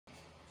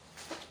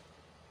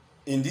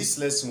In this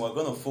lesson, we're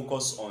going to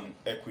focus on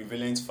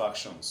equivalent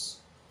fractions.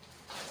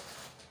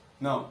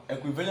 Now,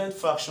 equivalent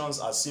fractions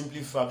are simply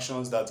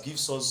fractions that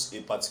gives us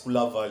a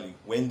particular value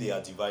when they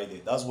are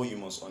divided. That's what you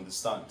must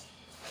understand.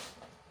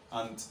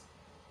 And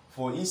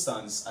for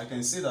instance, I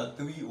can say that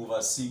 3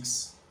 over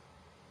 6,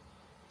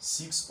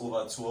 6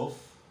 over 12,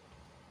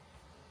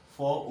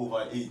 4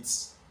 over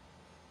 8.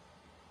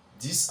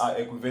 These are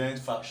equivalent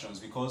fractions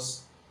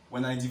because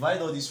when I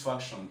divide all these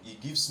fractions,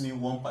 it gives me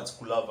one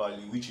particular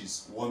value, which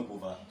is 1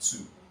 over 2.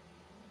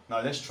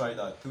 Now let's try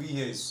that. 3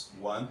 here is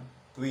 1,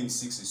 3 in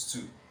 6 is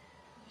 2.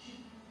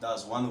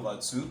 That's 1 over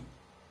 2.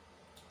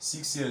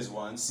 6 here is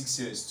 1, 6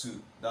 here is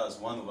 2. That's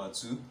 1 over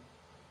 2.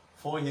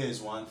 4 here is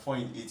 1, 4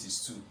 in 8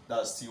 is 2.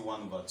 That's still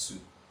 1 over 2.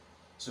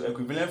 So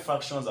equivalent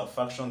fractions are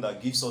fractions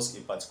that gives us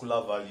a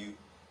particular value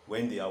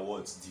when they are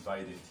what?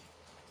 Divided.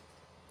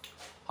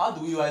 How do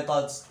we write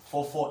out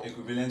four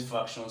equivalent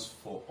fractions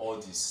for all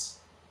this?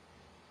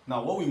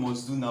 Now what we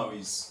must do now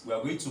is we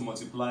are going to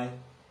multiply.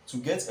 To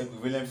get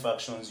equivalent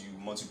fractions, you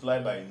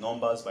multiply by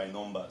numbers by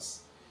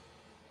numbers.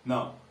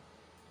 Now,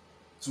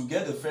 to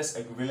get the first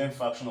equivalent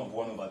fraction of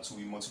 1 over 2,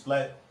 we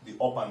multiply the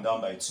up and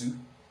down by 2.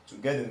 To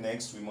get the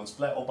next, we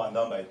multiply up and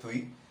down by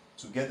 3.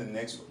 To get the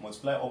next, we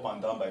multiply up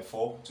and down by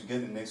 4. To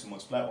get the next, we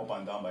multiply up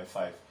and down by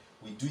 5.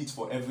 We do it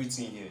for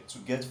everything here to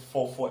get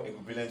four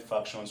equivalent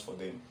fractions for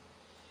them.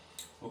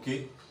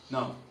 Okay,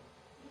 now,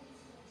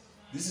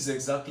 this is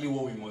exactly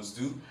what we must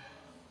do.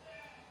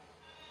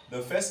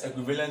 The first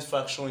equivalent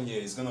fraction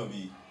here is going to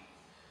be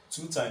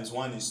 2 times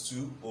 1 is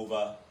 2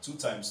 over 2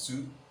 times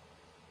 2.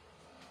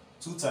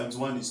 2 times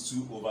 1 is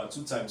 2 over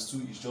 2 times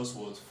 2 is just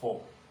what?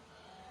 4.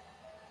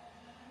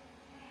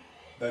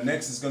 The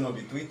next is going to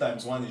be 3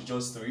 times 1 is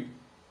just 3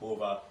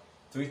 over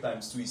 3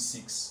 times 2 is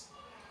 6.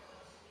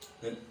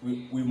 Then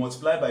we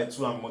multiply by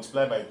 2 and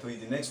multiply by 3.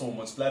 The next one we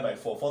multiply by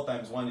 4. 4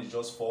 times 1 is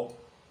just 4.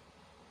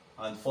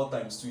 And 4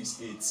 times 2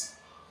 is 8.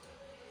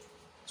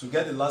 To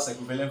get the last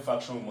equivalent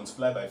fraction, we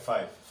multiply by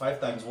 5.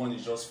 5 times 1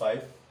 is just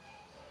 5.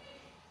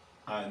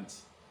 And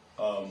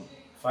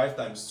 5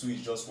 times 2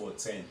 is just what?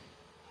 10.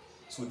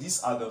 So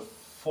these are the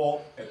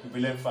 4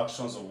 equivalent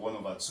fractions of 1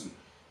 over 2.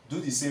 Do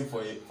the same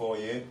for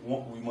here.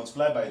 We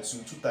multiply by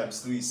 2. 2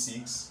 times 3 is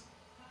 6.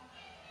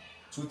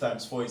 2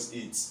 times 4 is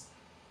 8.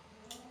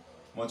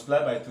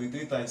 Multiply by 3.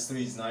 3 times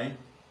 3 is 9.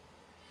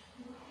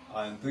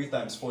 And 3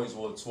 times 4 is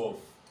what? 12.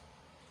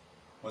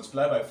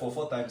 Multiply by 4.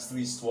 4 times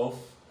 3 is 12.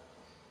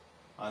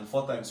 And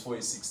 4 times 4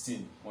 is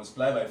 16.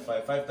 Multiply by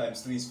 5. 5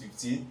 times 3 is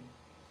 15.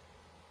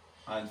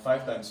 And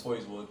 5 times 4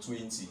 is what?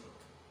 20.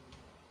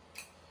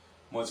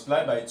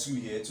 Multiply by 2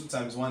 here. 2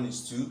 times 1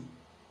 is 2.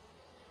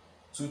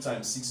 2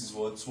 times 6 is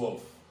what?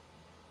 12.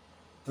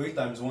 3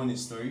 times 1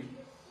 is 3.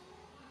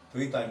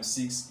 3 times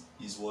 6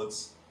 is what?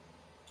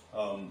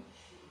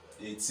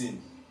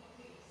 18.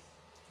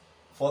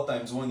 4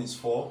 times 1 is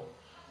 4.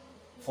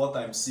 4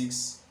 times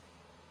 6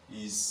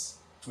 is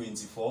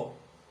 24.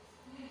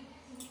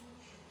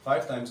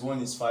 5 times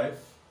 1 is 5.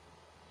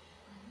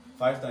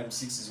 5 times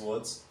 6 is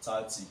what?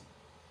 30.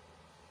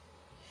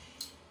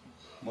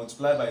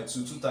 Multiply by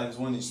 2. 2 times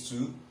 1 is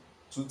 2.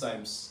 2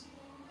 times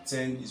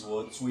 10 is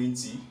what?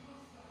 20.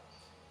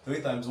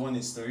 3 times 1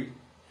 is 3.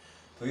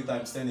 3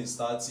 times 10 is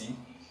 30.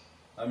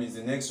 That means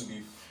the next will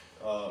be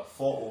 4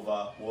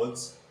 over what?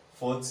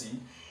 40.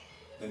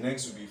 The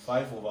next will be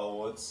 5 over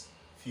what?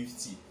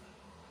 50.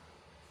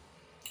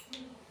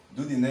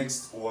 Do the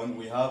next one.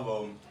 We have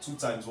 2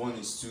 times 1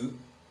 is 2.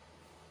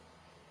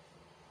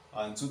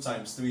 And 2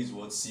 times 3 is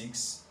what?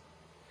 6.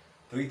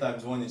 3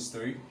 times 1 is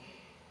 3.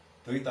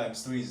 3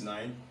 times 3 is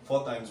 9.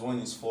 4 times 1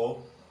 is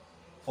 4.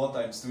 4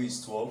 times 3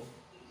 is 12.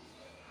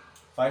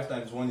 5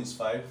 times 1 is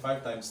 5.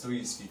 5 times 3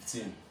 is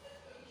 15.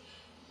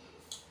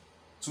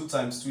 2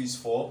 times 2 is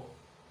 4.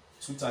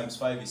 2 times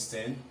 5 is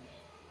 10.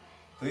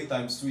 3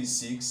 times 2 is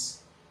 6.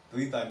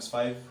 3 times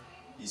 5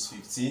 is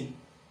 15.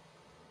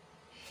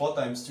 4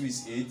 times 2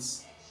 is 8.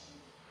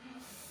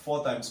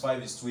 4 times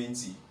 5 is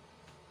 20.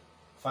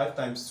 5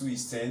 times 2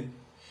 is 10.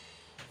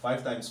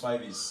 5 times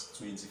 5 is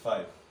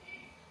 25.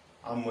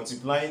 I'm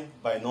multiplying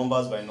by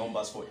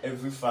numbers for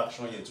every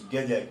fraction here to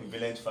get their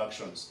equivalent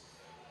fractions.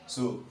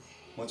 So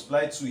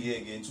multiply 2 here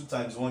again. 2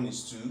 times 1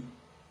 is 2.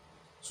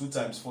 2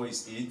 times 4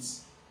 is 8.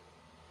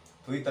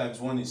 3 times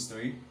 1 is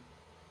 3.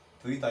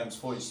 3 times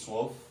 4 is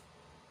 12.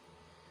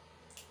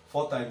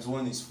 4 times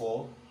 1 is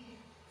 4.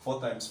 4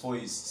 times 4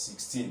 is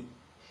 16.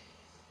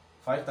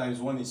 5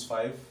 times 1 is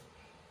 5.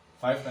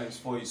 5 times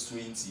 4 is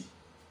 20.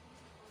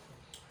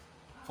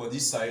 For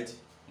this side,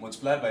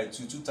 multiply by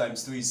 2. 2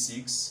 times 3 is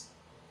 6.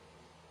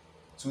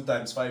 2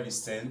 times 5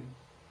 is 10.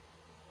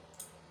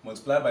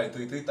 Multiply by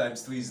 3. 3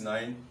 times 3 is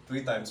 9.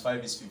 3 times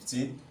 5 is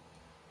 15.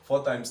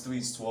 4 times 3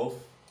 is 12.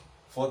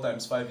 4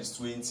 times 5 is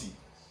 20.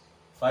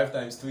 5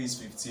 times 3 is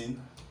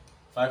 15.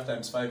 5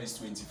 times 5 is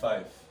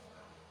 25.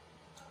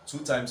 2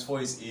 times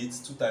 4 is 8.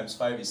 2 times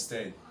 5 is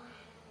 10.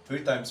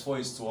 3 times 4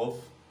 is 12.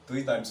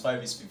 3 times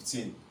 5 is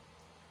 15.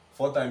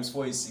 4 times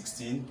 4 is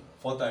 16.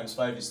 4 times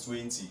 5 is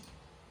 20.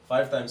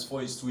 5 times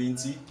 4 is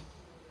 20.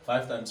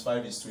 5 times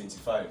 5 is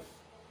 25.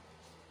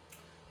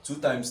 2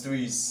 times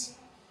 3 is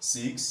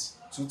 6.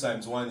 2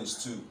 times 1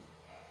 is 2.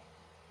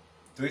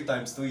 3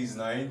 times 3 is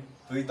 9.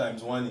 3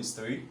 times 1 is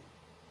 3.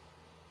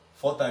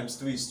 4 times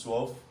 3 is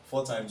 12.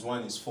 4 times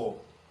 1 is 4.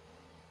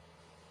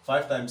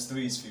 5 times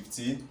 3 is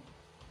 15.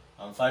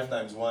 And 5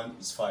 times 1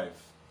 is 5.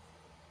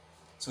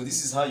 So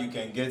this is how you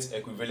can get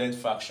equivalent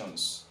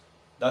fractions.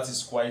 That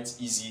is quite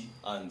easy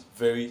and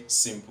very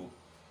simple.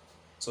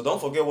 So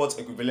don't forget what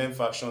equivalent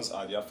fractions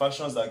are. They are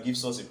fractions that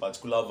gives us a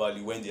particular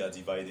value when they are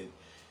divided.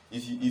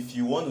 If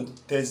you want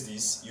to test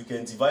this, you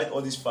can divide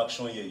all these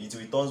fractions here. It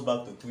returns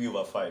back to 3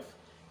 over 5.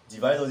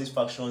 Divide all these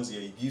fractions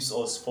here. It gives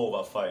us 4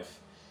 over 5.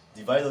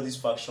 Divide all these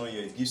fractions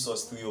here. It gives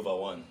us 3 over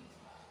 1.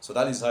 So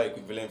that is how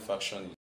equivalent fraction is.